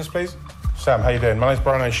 who's this, please? Sam, how you doing? My name's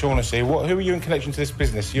Brian O'Shaughnessy. Who are you in connection to this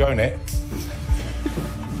business? You own it?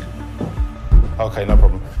 Okay, no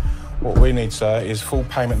problem. What we need, sir, is full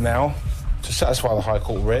payment now to satisfy the High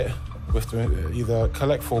Court writ. We have to either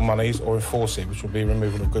collect full monies or enforce it, which will be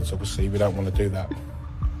removal of goods, obviously. We don't want to do that.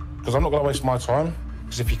 Because I'm not going to waste my time,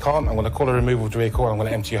 because if you can't, I'm going to call a removal of the vehicle and I'm going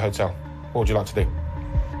to empty your hotel. What would you like to do?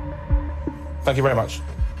 Thank you very much.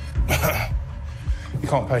 You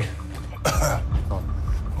can't pay. I'm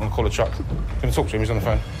going to call a truck. Can I talk to him? He's on the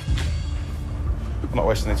phone. I'm not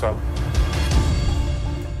wasting any time.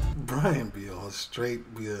 Brian be on straight.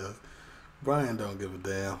 Brian don't give a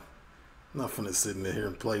damn. Nothing to sit in there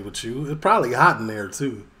and play with you. It's probably hot in there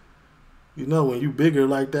too. You know, when you bigger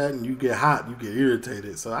like that and you get hot, you get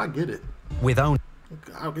irritated. So I get it. With own.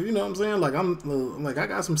 You know what I'm saying? Like I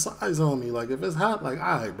got some size on me. Like if it's hot, like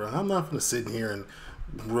all right, bro. I'm not gonna sit in here and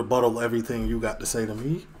rebuttal everything you got to say to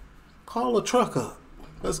me. Call a truck up.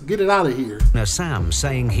 Let's get it out of here. Now Sam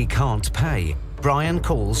saying he can't pay. Brian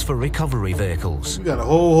calls for recovery vehicles. You got a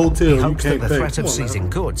whole hotel. He you hopes can't that the pay. threat of seizing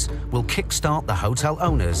goods will kickstart the hotel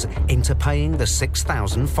owners into paying the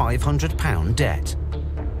 £6,500 debt.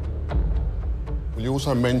 Will you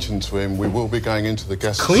also mention to him we will be going into the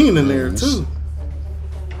guest clean in there rooms too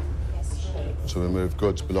to remove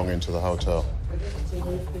goods belonging to the hotel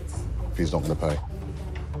if he's not going to pay.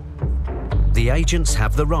 The agents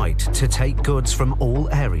have the right to take goods from all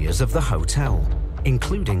areas of the hotel,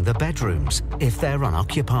 including the bedrooms, if they're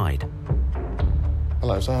unoccupied.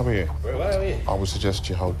 Hello, so how are you? Very well, how are you? I would suggest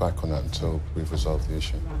you hold back on that until we've resolved the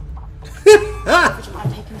issue. Would you mind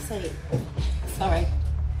taking a seat? Sorry.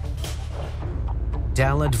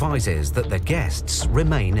 Dell advises that the guests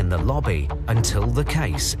remain in the lobby until the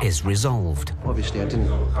case is resolved. Obviously, I didn't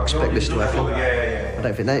expect this to happen. I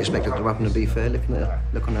don't think they expected it to happen, to be fair, looking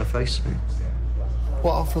at the look on her face.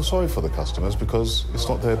 Well, I feel sorry for the customers because it's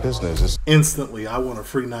not their business. It's Instantly, I want a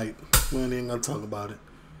free night. We ain't even gonna talk about it.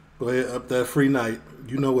 Go ahead, up that free night.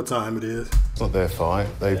 You know what time it is. It's not their fight.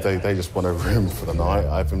 They just want a room for the night.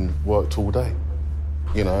 I haven't worked all day,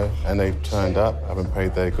 you know, and they've turned up, haven't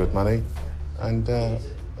paid their good money, and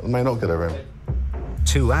may not get a room.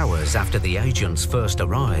 2 hours after the agents first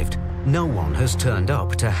arrived, no one has turned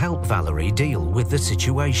up to help Valerie deal with the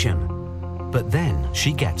situation. But then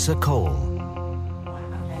she gets a call.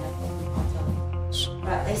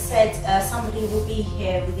 Right, they said somebody will be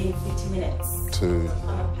here within 50 minutes. To I'm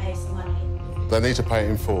gonna pay some money. They need to pay it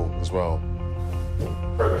in full as well.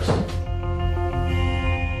 Progress.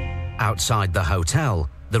 Outside the hotel,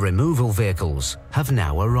 the removal vehicles have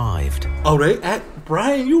now arrived. Oh,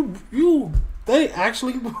 Brian, they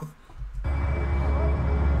actually...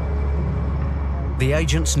 The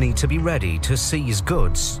agents need to be ready to seize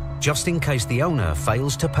goods, just in case the owner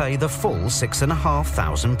fails to pay the full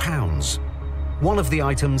 £6,500. One of the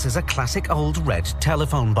items is a classic old red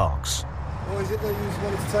telephone box. What is it that you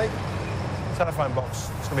wanted to take? Telephone box.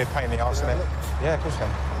 It's going to be a pain in the arse, isn't it? Yeah, of course can.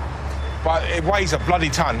 But it weighs a bloody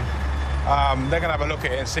ton. They're going to have a look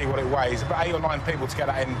at it and see what it weighs. About 8 or 9 people to get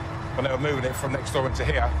that in when they were moving it from next door into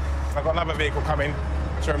here. I've got another vehicle coming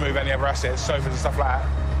to remove any other assets, sofas and stuff like that.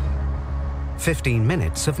 15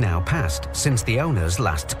 minutes have now passed since the owners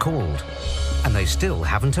last called, and they still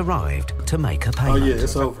haven't arrived to make a payment. Oh yeah,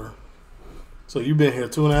 it's over. So you've been here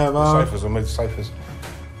 2.5 hours? Sofas, we'll move the sofas.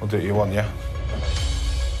 We'll do what you want, yeah?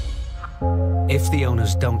 If the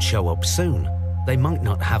owners don't show up soon, they might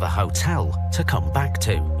not have a hotel to come back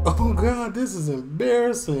to. Oh God, this is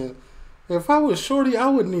embarrassing. If I was Shorty, I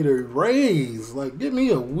would need a raise. Like, give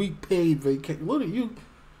me a week paid vacation. Look at you.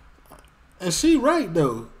 And she right,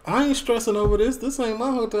 though. I ain't stressing over this. This ain't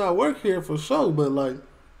my hotel. I work here for sure, but, like,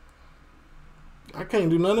 I can't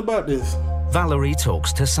do nothing about this. Valerie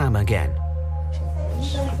talks to Sam again.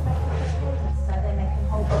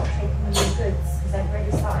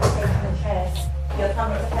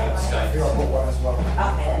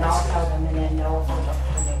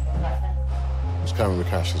 It's coming with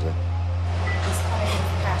cash, is it?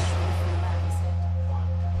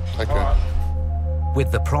 Okay.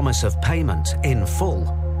 With the promise of payment in full,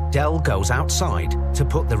 Dell goes outside to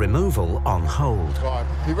put the removal on hold. Right,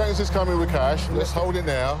 he reckons it's coming with cash. Let's hold it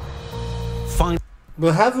now. Fine.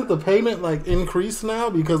 But hasn't the payment, like, increased now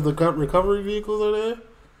because the recovery vehicles are there?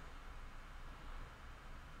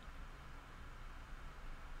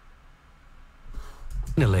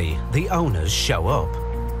 Finally, the owners show up.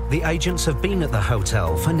 The agents have been at the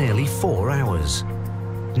hotel for nearly 4 hours.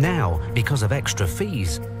 Now, because of extra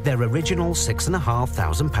fees, their original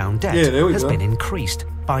 £6,500 debt has been increased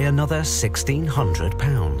by another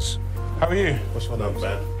 £1,600. How are you? What's going on,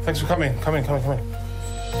 man? Thanks for coming. Come in.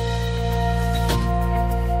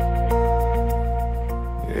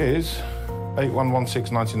 It is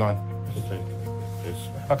 8116.99.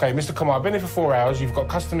 Okay, Mr. Kumar, I've been here for 4 hours. You've got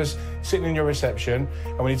customers sitting in your reception,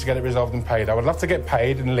 and we need to get it resolved and paid. I would love to get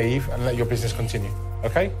paid and leave and let your business continue.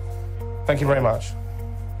 Okay? Thank you very much.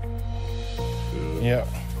 2, yeah.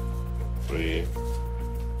 3,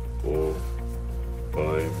 4,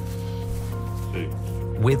 5, 6.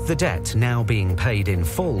 With the debt now being paid in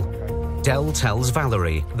full, Dell tells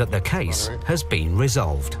Valerie that the case has been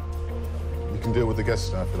resolved. You can deal with the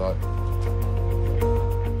guests now if you like.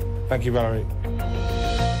 Thank you, Valerie.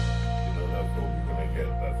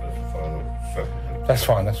 That's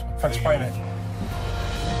fine. Thanks for paying it.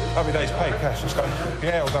 Lovely day's paid, cash. Let's go.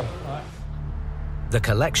 Yeah, all done. The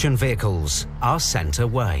collection vehicles are sent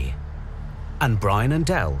away, and Brian and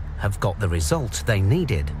Dell have got the result they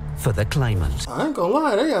needed for the claimant. I ain't gonna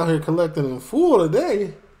lie, they out here collecting in full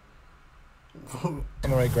today. 7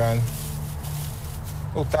 or 8 grand.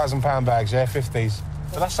 All £1,000 bags, yeah, 50s.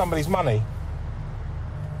 But that's somebody's money.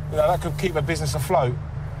 You know, that could keep a business afloat,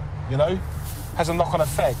 you know? Has a knock-on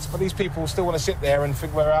effect, but these people still want to sit there and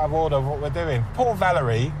think we're out of order of what we're doing. Poor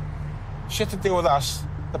Valerie, she had to deal with us,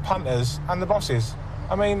 the punters, and the bosses.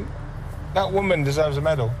 I mean, that woman deserves a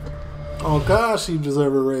medal. Oh, God, she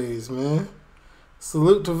deserves a raise, man.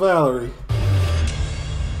 Salute to Valerie.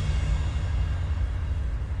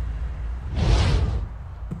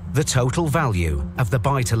 The total value of the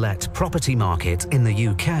buy-to-let property market in the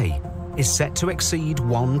UK is set to exceed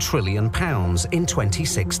 £1 trillion in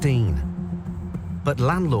 2016. But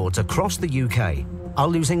landlords across the UK are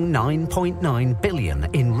losing £9.9 billion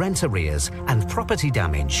in rent arrears and property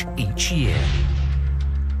damage each year.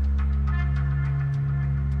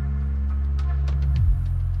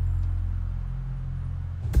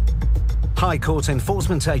 High Court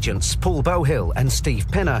enforcement agents Paul Bohill and Steve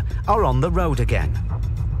Pinner are on the road again.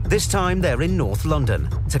 This time they're in North London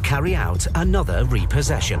to carry out another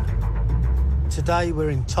repossession. Today we're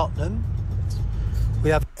in Tottenham. We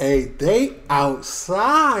have... Hey, they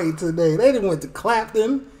outside today. They done went to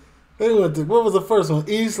Clapton. They went to, what was the first one?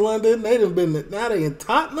 East London. They done been, now they in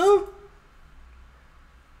Tottenham?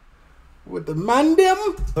 With the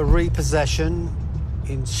Mandem? A repossession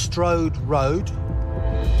in Strode Road.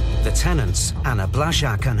 The tenants, Anna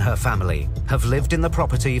Blaszak and her family, have lived in the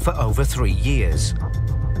property for over 3 years.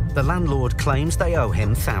 The landlord claims they owe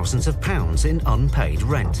him thousands of pounds in unpaid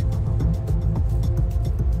rent.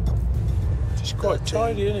 It's quite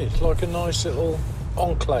tidy, isn't it? It's like a nice little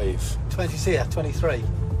enclave. 20's here, 23.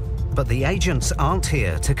 But the agents aren't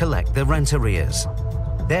here to collect the rent arrears.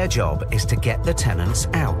 Their job is to get the tenants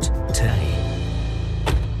out today.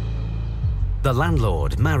 The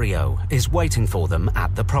landlord, Mario, is waiting for them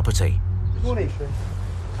at the property. Good morning.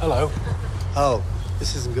 Hello. Oh,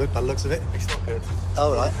 this isn't good by the looks of it. It's not good.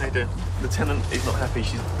 Oh, right. How you doing? The tenant is not happy.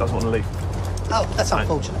 She doesn't want to leave. Oh, that's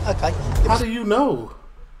unfortunate. Okay. How do you know?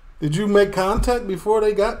 Did you make contact before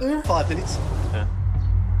they got there? 5 minutes. Yeah.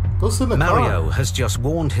 Go sit in the Mario car. has just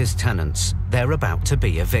warned his tenants they're about to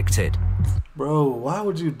be evicted. Bro, why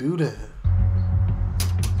would you do that?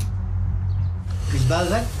 Is that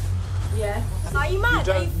that? Yeah. Are you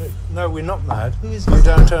mad? No, we're not mad. Who is You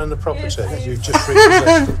don't own the property. You've just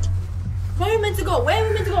repossessed it. Where are we meant to go? Where are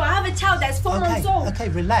we meant to go? I have a child that's 4 months old. Okay,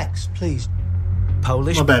 relax, please.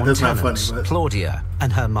 Polish-born that's not tenants, funny, but... Claudia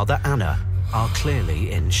and her mother Anna, are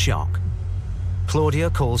clearly in shock. Claudia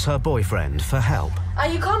calls her boyfriend for help. Are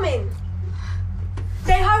you coming?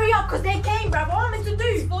 They hurry up because they came, bruv. What am I meant to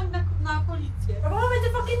do? Bruv, what am I meant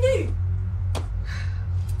to fucking do?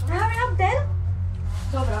 Hurry up then.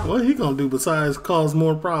 What he gonna do besides cause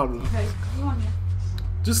more problems?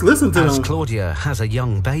 Just listen to As them. Claudia has a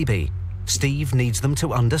young baby, Steve needs them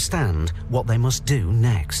to understand what they must do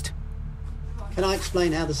next. Can I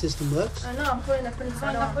explain how the system works? I know, I'm calling the police.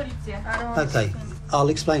 I don't Okay, I'll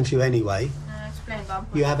explain to you anyway. explain, but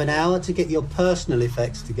You have an hour to get your personal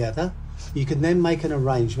effects together. You can then make an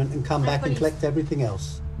arrangement and come back and collect everything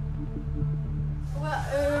else.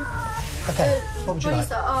 Okay, what would you like?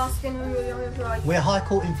 Police are asking who like We're High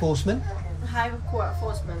Court enforcement High Court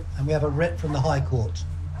enforcement. and we have a writ from the High Court.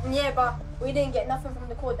 Yeah, but we didn't get nothing from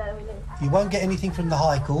the court that we did. You won't get anything from the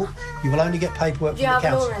High Court. You will only get paperwork Do you from the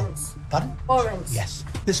have council. warrants? Pardon? Warrants? Yes.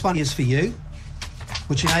 This one is for you,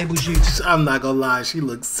 which enables you to... I'm not gonna lie, she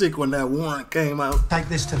looked sick when that warrant came out. Take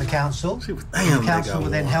this to the council. Damn, The council will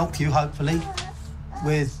then help you, hopefully,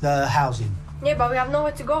 with housing. Yeah, but we have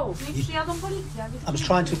nowhere to go. I was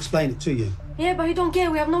trying to explain it to you. Yeah, but you don't care.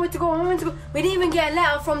 We have nowhere to go. Nowhere to go. We didn't even get a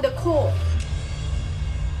letter from the court.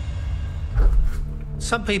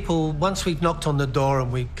 Some people, once we've knocked on the door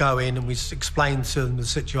and we go in and we explain to them the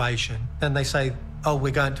situation, then they say, oh,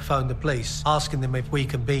 we're going to phone the police, asking them if we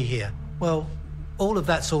can be here. Well, all of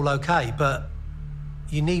that's all okay, but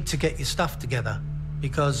you need to get your stuff together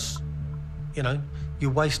because, you know,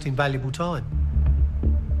 you're wasting valuable time.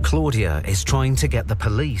 Claudia is trying to get the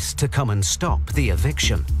police to come and stop the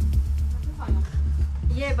eviction.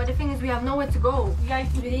 Yeah, but the thing is, we have nowhere to go. We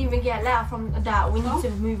didn't even get a letter from that. We need to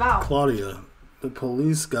move out. Claudia, the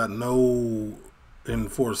police got no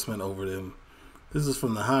enforcement over them. This is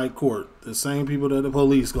from the High Court. The same people that the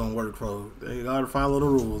police gonna work for. They gotta follow the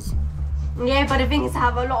rules. Yeah, but the thing is, I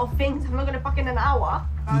have a lot of things. I'm not gonna fucking an hour.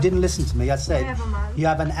 You didn't listen to me. I said Whatever, man. you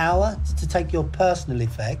have an hour to take your personal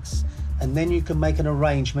effects and then you can make an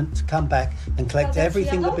arrangement to come back and collect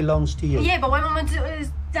everything that belongs to you. Yeah, but what am I meant to do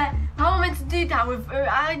is that? How am I meant to do that? With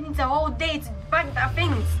I need a whole day to bank that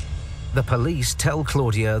things. The police tell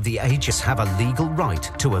Claudia the agents have a legal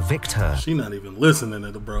right to evict her. She not even listening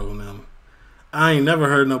to the bro now. I ain't never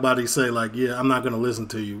heard nobody say like, yeah, I'm not gonna listen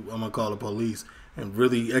to you. I'm gonna call the police and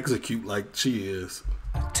really execute like she is.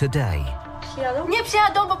 Today. Nie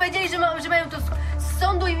przyjadą, bo powiedzieli, że mają to z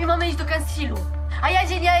sądu i mamy iść do kancilu. A ja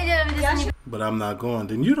idę. But I'm not going.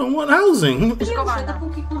 Then you don't want housing.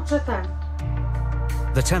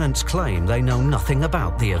 The tenants claim they know nothing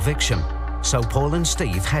about the eviction, so Paul and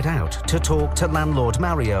Steve head out to talk to landlord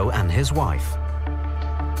Mario and his wife.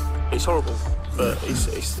 It's horrible, but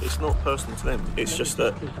it's not personal to them. It's just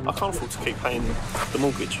that I can't afford to keep paying the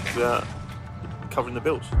mortgage without covering the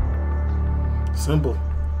bills. Simple.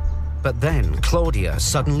 But then Claudia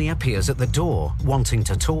suddenly appears at the door, wanting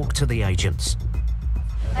to talk to the agents.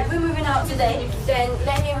 If we're moving out today, then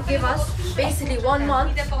let him give us basically 1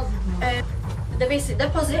 month the basic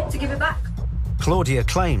deposit to give it back. Claudia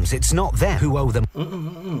claims it's not them who owe them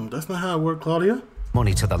That's not how it works, Claudia.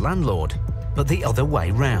 money to the landlord, but the other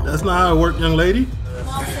way round. That's not how it works, young lady.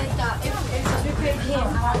 Mom said that if we paid him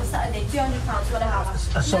on Saturday £200 for the house,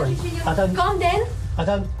 Sorry, I don't... Come then. I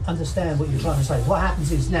don't understand what you're trying to say. What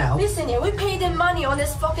happens is now... Listen here, we paid them money on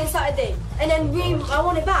this fucking Saturday, and then I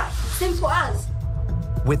want it back. Simple as.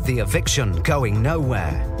 With the eviction going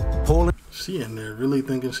nowhere, Paul She in there really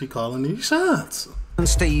thinking she calling these shots. and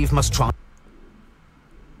Steve must try...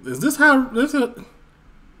 Is this how...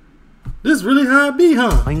 This really how it be,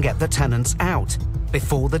 huh? And get the tenants out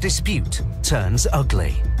before the dispute turns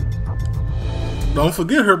ugly. Don't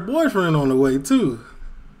forget her boyfriend on the way, too.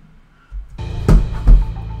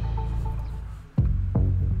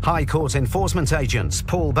 High Court enforcement agents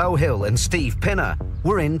Paul Bowhill and Steve Pinner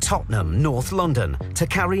were in Tottenham, North London, to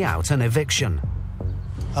carry out an eviction.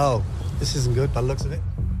 Oh, this isn't good by the looks of it.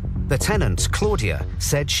 The tenant, Claudia,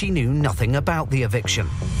 said she knew nothing about the eviction.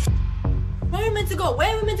 Where are we meant to go?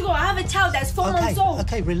 Where are we meant to go? I have a child that's 4 months old.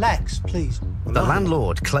 Okay, relax, please. The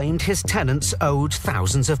landlord claimed his tenants owed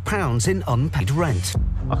thousands of pounds in unpaid rent.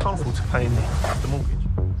 I can't afford to pay the mortgage.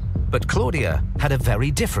 But Claudia had a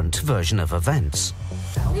very different version of events.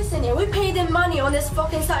 Listen here, we paid them money on this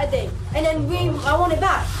fucking Saturday, and then I want it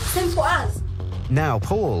back. Simple as. Now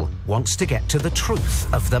Paul wants to get to the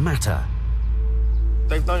truth of the matter.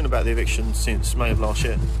 They've known about the eviction since May of last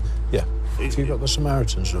year. Yeah. Have you got the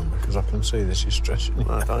Samaritan's number? Because I can see this is stressing you.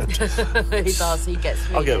 I don't. He does, he gets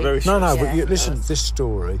really... I get very No, stressed. but listen, this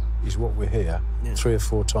story is what we hear 3 or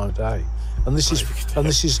 4 times a day. And this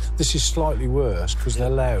is slightly worse because they're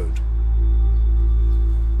loud.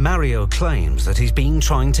 Mario claims that he's been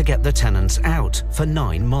trying to get the tenants out for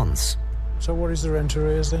 9 months. So what is the rent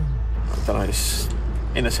arrears then? I don't know, it's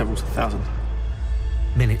in the several thousand.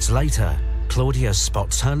 Minutes later, Claudia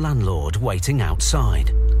spots her landlord waiting outside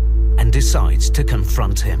and decides to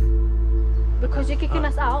confront him. Because you're kicking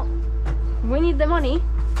us out, we need the money.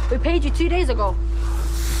 We paid you 2 days ago.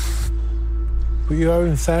 But you owe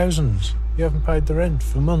him thousands. You haven't paid the rent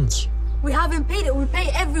for months. We haven't paid it. We pay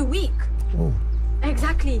every week. Oh.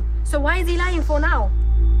 Exactly. So why is he lying for now?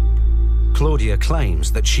 Claudia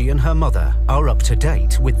claims that she and her mother are up to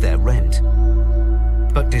date with their rent.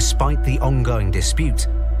 But despite the ongoing dispute,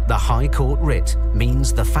 the High Court writ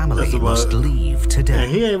means the family must leave today.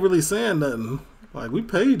 And he ain't really saying nothing. Like, we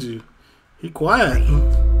paid you. He quiet.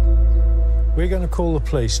 We're going to call the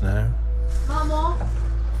police now. Mamo,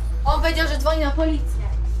 on powiedział, że dzwoni na policję.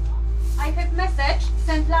 I have message,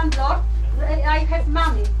 send landlord, I have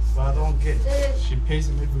money. I don't get it. She pays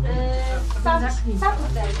him every week.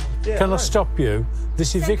 Saturday. Can I stop you?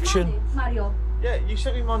 This eviction... Money, Mario. Yeah, you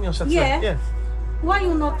sent me money on Saturday. Yeah. Why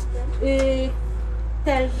you not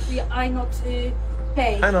tell me I not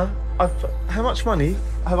pay? Anna, how much money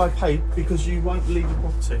have I paid because you won't leave the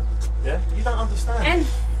property? Yeah? You don't understand. And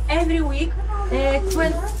every week,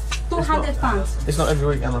 200 pounds. It's not every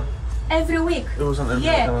week, Anna. Every week. It wasn't every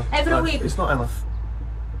week, Yeah, Anna. every No, week. It's not enough.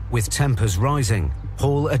 With tempers rising,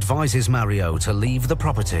 Paul advises Mario to leave the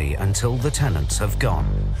property until the tenants have gone.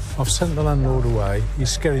 I've sent the landlord away.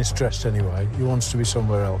 He's getting stressed anyway. He wants to be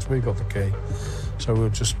somewhere else. We've got the key. So we'll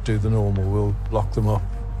just do the normal. We'll lock them up,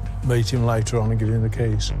 meet him later on and give him the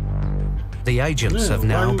keys. The agents have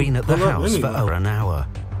now been at the house for over an hour,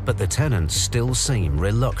 but the tenants still seem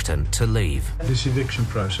reluctant to leave. This eviction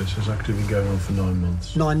process has actually been going on for 9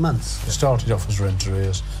 months. 9 months? It started off as rent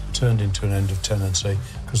arrears, turned into an end of tenancy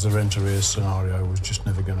because the rent arrears scenario was just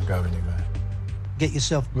never going to go anywhere. Get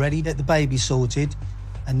yourself ready, get the baby sorted,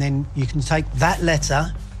 and then you can take that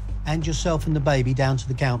letter and yourself and the baby down to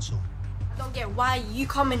the council. I don't get why you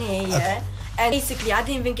coming here, yeah? And basically, I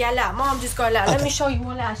didn't even get a letter. Mom just got a letter. Let me show you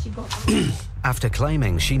what letter she got. After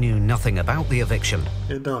claiming she knew nothing about the eviction,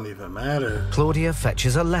 it don't even matter. Claudia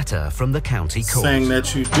fetches a letter from the county court. Saying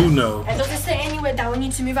that you do know. And does it say anywhere that we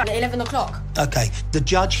need to move out at 11 o'clock? Okay, the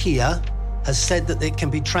judge here has said that it can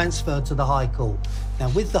be transferred to the High Court. Now,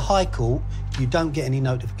 with the High Court, you don't get any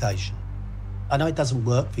notification. I know it doesn't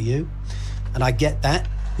work for you, and I get that.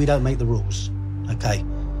 We don't make the rules, okay?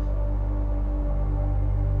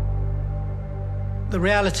 The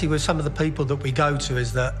reality with some of the people that we go to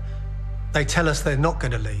is that they tell us they're not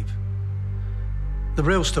going to leave. The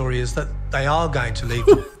real story is that they are going to leave.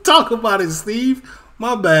 Talk about it, Steve.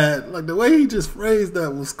 My bad. Like, the way he just phrased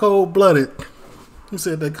that was cold-blooded. He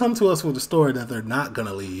said they come to us with a story that they're not going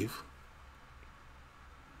to leave.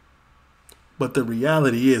 But the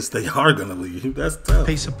reality is they are going to leave. That's tough.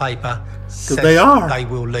 Piece of paper says they are. They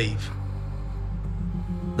will leave.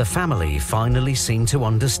 The family finally seem to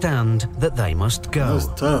understand that they must go. That's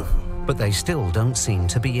tough. But they still don't seem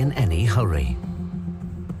to be in any hurry.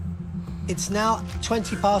 It's now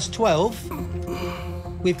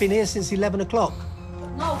 12:20. We've been here since 11 o'clock.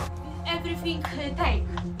 No, everything take.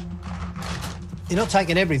 You're not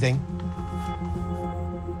taking everything.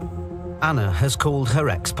 Anna has called her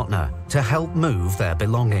ex-partner to help move their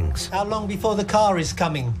belongings. How long before the car is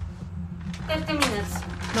coming? 30 minutes.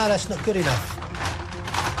 No, that's not good enough.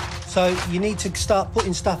 So you need to start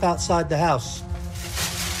putting stuff outside the house.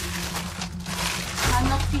 I'm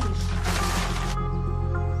not finished.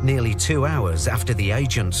 Nearly 2 hours after the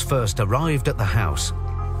agents first arrived at the house,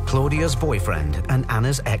 Claudia's boyfriend and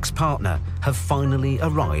Anna's ex-partner have finally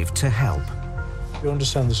arrived to help. You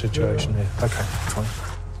understand the situation here? Okay, fine.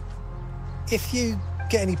 If you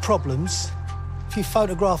get any problems, if you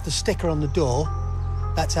photograph the sticker on the door,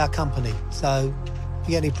 that's our company. So if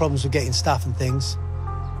you get any problems with getting stuff and things,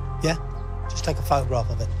 yeah, just take a photograph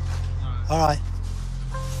of it. All right.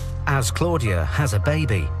 As Claudia has a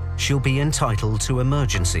baby, she'll be entitled to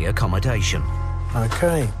emergency accommodation.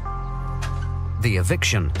 Okay. The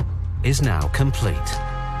eviction is now complete.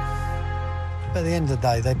 At the end of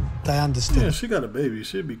the day, they understood. Yeah, she got a baby.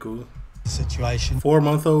 She'd be cool. The situation.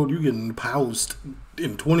 4-month-old, you getting housed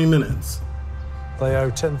in 20 minutes. They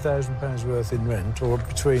owe £10,000 worth in rent, or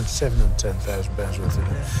between £7,000 and £10,000 worth in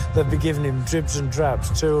rent. They'll be giving him dribs and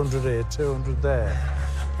drabs, 200 here, 200 there.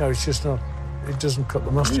 You know, it's just not, it doesn't cut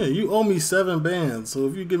the mustard. Yeah, you owe me 7 bands, so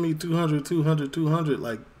if you give me 200, 200, 200,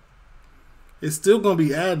 like, it's still gonna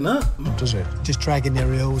be adding up. Does it? Just dragging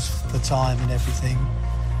their heels for time and everything,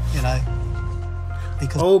 you know.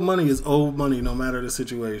 Because old money is old money, no matter the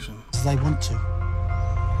situation. They want to.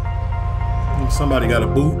 Somebody got a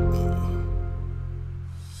boot.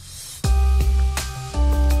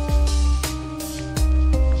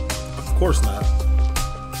 Of course not.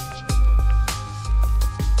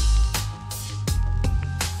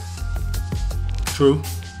 True.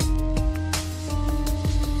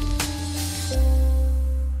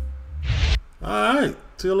 All right.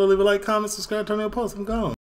 So leave a like, comment, subscribe, turn on your post. I'm gone.